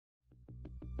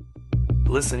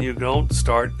listen, you don't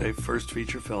start a first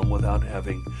feature film without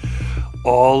having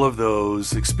all of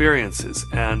those experiences.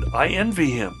 And I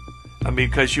envy him. I mean,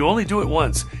 because you only do it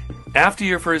once. After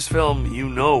your first film, you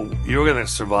know you're going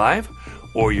to survive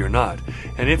or you're not.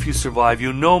 And if you survive,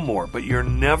 you know more, but you're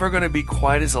never going to be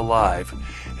quite as alive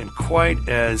and quite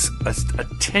as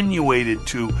attenuated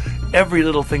to every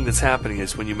little thing that's happening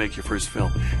as when you make your first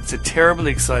film. It's a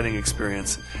terribly exciting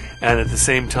experience, and at the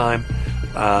same time,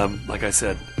 like I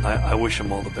said, I wish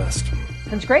him all the best.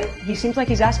 That's great. He seems like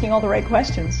he's asking all the right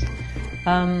questions.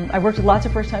 I've worked with lots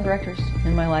of first-time directors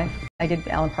in my life. I did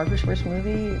Alan Parker's first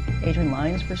movie, Adrian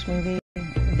Lyne's first movie.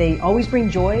 They always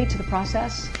bring joy to the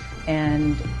process,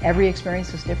 and every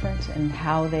experience is different, and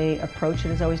how they approach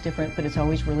it is always different, but it's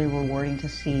always really rewarding to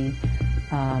see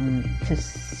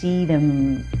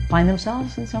them find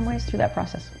themselves in some ways through that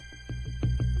process.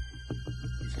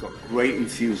 He's got great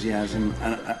enthusiasm,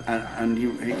 and he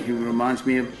reminds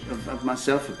me of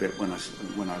myself a bit when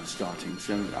I was starting,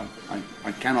 so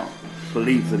I cannot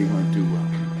believe that he won't do well.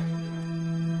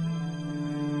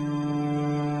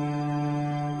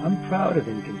 I'm proud of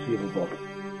Inconceivable.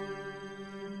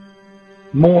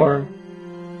 More,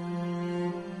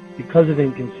 because of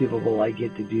Inconceivable, I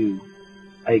get to do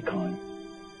Icon,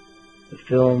 the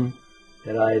film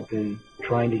that I've been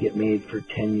trying to get made for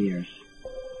 10 years.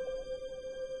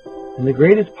 And the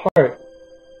greatest part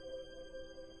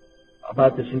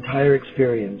about this entire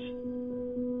experience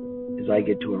is I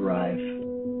get to arrive.